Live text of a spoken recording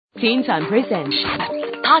Teen Time presents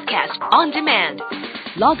Podcast on Demand.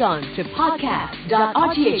 Log on to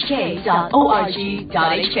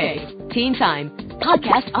podcast.rthk.org.hk. Teen Time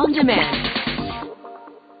Podcast on Demand.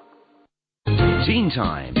 Teen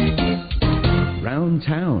Time. Round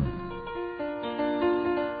Town.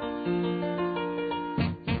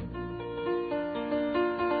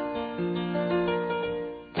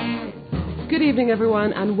 Good evening,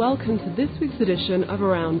 everyone, and welcome to this week's edition of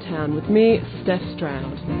Around Town with me, Steph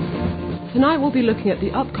Stroud. Tonight we'll be looking at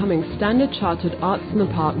the upcoming Standard Chartered Arts in the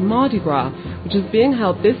Park Mardi Gras, which is being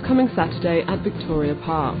held this coming Saturday at Victoria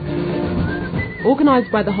Park.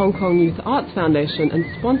 Organised by the Hong Kong Youth Arts Foundation and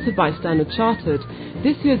sponsored by Standard Chartered,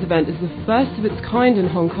 this year's event is the first of its kind in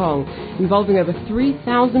Hong Kong, involving over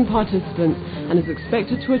 3,000 participants and is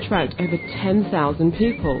expected to attract over 10,000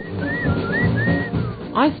 people.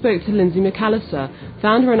 I spoke to Lindsay McAllister,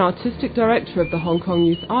 founder and artistic director of the Hong Kong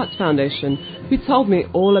Youth Arts Foundation, who told me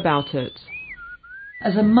all about it.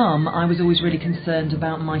 As a mum, I was always really concerned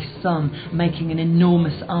about my son making an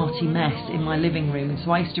enormous arty mess in my living room, and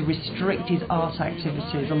so I used to restrict his art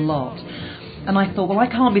activities a lot. And I thought, well, I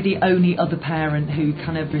can't be the only other parent who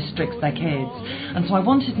kind of restricts their kids. And so I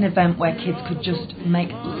wanted an event where kids could just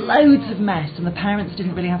make loads of mess and the parents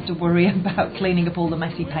didn't really have to worry about cleaning up all the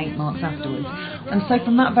messy paint marks afterwards. And so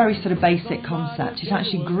from that very sort of basic concept, it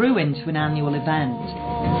actually grew into an annual event.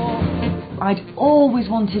 I'd always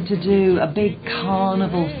wanted to do a big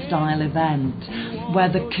carnival-style event where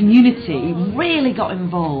the community really got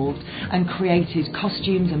involved and created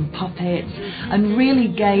costumes and puppets and really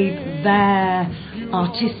gave their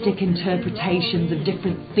artistic interpretations of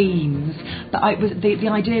different themes. The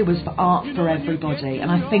idea was for art for everybody, and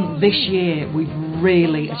I think this year we've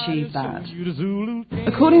really achieved that.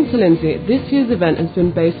 According to Lindsay, this year's event has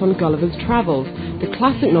been based on Gulliver's Travels, the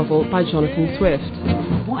classic novel by Jonathan Swift.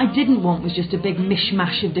 What I didn't want was just a big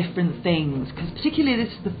mishmash of different things, because particularly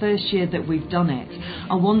this is the first year that we've done it.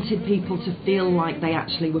 I wanted people to feel like they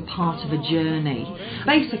actually were part of a journey.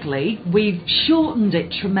 Basically, we've shortened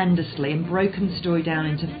it tremendously and broken the story down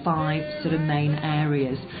into 5 sort of main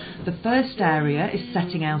areas. The first area is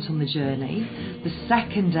setting out on the journey. The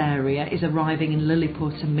second area is arriving in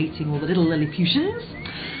Lilliput and meeting all the little Lilliputians.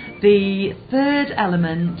 The third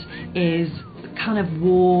element is kind of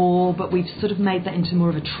war, but we've sort of made that into more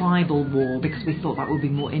of a tribal war because we thought that would be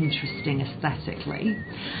more interesting aesthetically.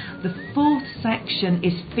 The fourth section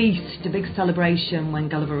is Feast, a big celebration when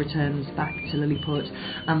Gulliver returns back to Lilliput,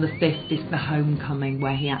 and the fifth is the homecoming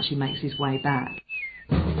where he actually makes his way back.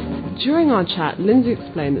 During our chat, Lindsay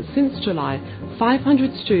explained that since July,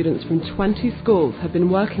 500 students from 20 schools have been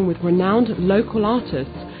working with renowned local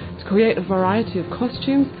artists to create a variety of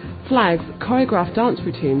costumes, flags, choreographed dance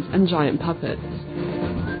routines and giant puppets.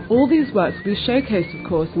 All these works will be showcased, of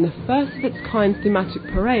course, in the first of its kind thematic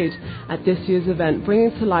parade at this year's event,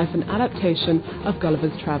 bringing to life an adaptation of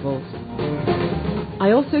Gulliver's Travels.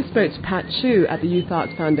 I also spoke to Pat Chu at the Youth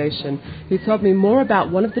Arts Foundation, who told me more about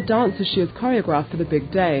one of the dances she has choreographed for the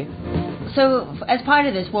big day. So, as part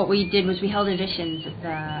of this, what we did was we held auditions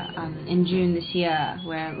in June this year,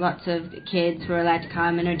 where lots of kids were allowed to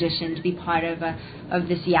come and audition to be part of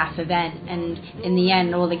this YAF event. And in the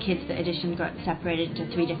end, all the kids that auditioned got separated into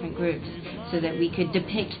 3 different groups so that we could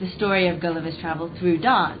depict the story of Gulliver's Travel through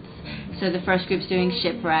dance. So the first group's doing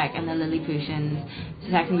Shipwreck and the Lilliputians.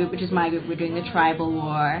 The second group, which is my group, we're doing the Tribal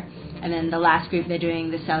War. And then the last group, they're doing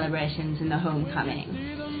the Celebrations and the Homecoming.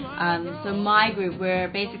 So my group,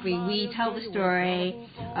 we tell the story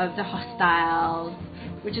of the hostiles,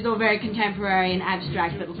 which is all very contemporary and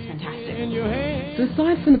abstract, but looks fantastic. So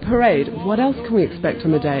aside from the parade, what else can we expect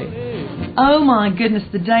on the day? Oh my goodness,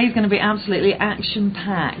 the day's going to be absolutely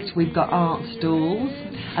action-packed. We've got art stalls,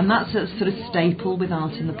 and that's a sort of staple with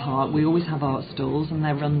Art in the Park. We always have art stalls, and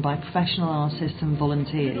they're run by professional artists and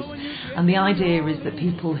volunteers. And the idea is that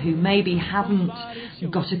people who maybe haven't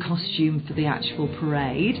got a costume for the actual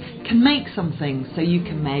parade can make something. So you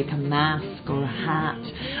can make a mask or a hat,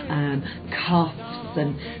 cuffs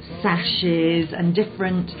and sashes and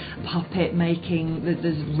different puppet making.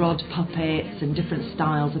 There's rod puppets and different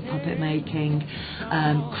styles of puppet making,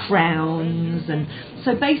 crowns. And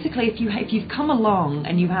so basically if you've come along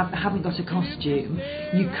and you haven't got a costume,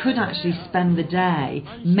 you could actually spend the day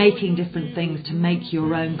making different things to make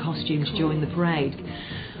your own costumes during the parade.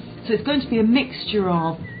 So it's going to be a mixture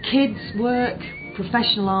of kids' work,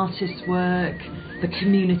 professional artists' work, the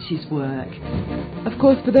community's work. Of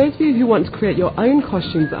course, for those of you who want to create your own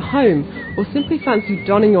costumes at home or simply fancy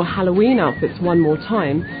donning your Halloween outfits one more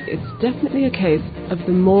time, it's definitely a case of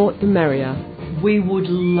the more the merrier. We would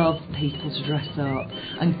love people to dress up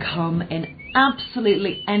and come in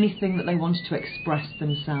absolutely anything that they wanted to express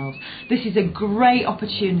themselves. This is a great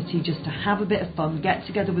opportunity just to have a bit of fun, get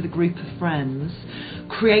together with a group of friends,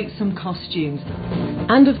 create some costumes.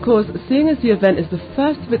 And of course, seeing as the event is the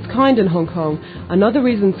first of its kind in Hong Kong, another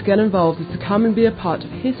reason to get involved is to come and be a part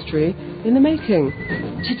of history in the making.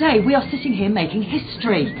 Today we are sitting here making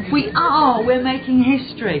history. We're making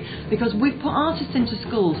history because we've put artists into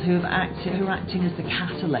schools who are acting as the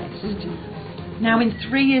catalyst. Now in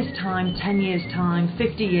 3 years' time, 10 years' time,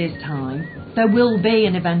 50 years' time, there will be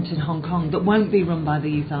an event in Hong Kong that won't be run by the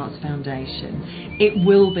Youth Arts Foundation. It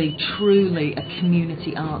will be truly a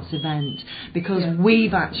community arts event because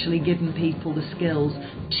we've actually given people the skills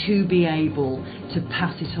to be able to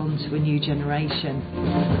pass it on to a new generation.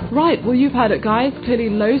 Right, well you've heard it guys, clearly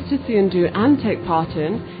loads to see and do and take part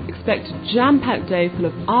in. Expect a jam-packed day full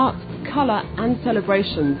of arts, colour and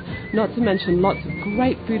celebrations, not to mention lots of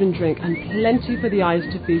great food and drink and plenty for the eyes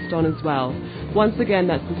to feast on as well. Once again,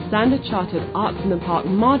 that's the Standard Chartered Arts in the Park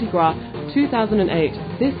Mardi Gras 2008,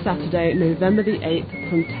 this Saturday, November the 8th,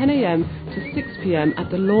 from 10 a.m. to 6 p.m. at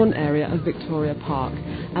the lawn area of Victoria Park.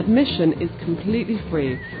 Admission is completely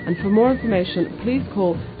free, and for more information, please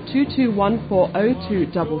call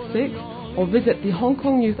 22140266 or visit the Hong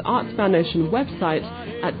Kong Youth Arts Foundation website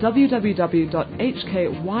at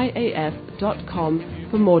www.hkyaf.com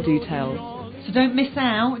for more details. So don't miss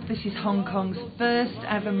out, this is Hong Kong's first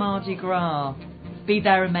ever Mardi Gras. Be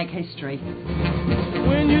there and make history.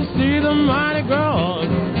 When you see the Mardi Gras,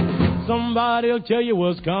 somebody'll tell you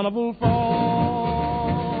what's carnival for.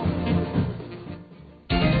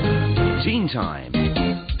 Teen Time.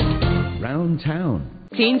 Round Town.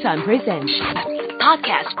 Teen Time presents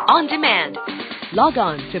Podcast on Demand. Log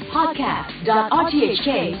on to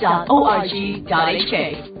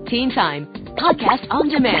podcast.rthk.org.hk. Teen Time Podcast on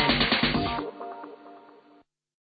Demand.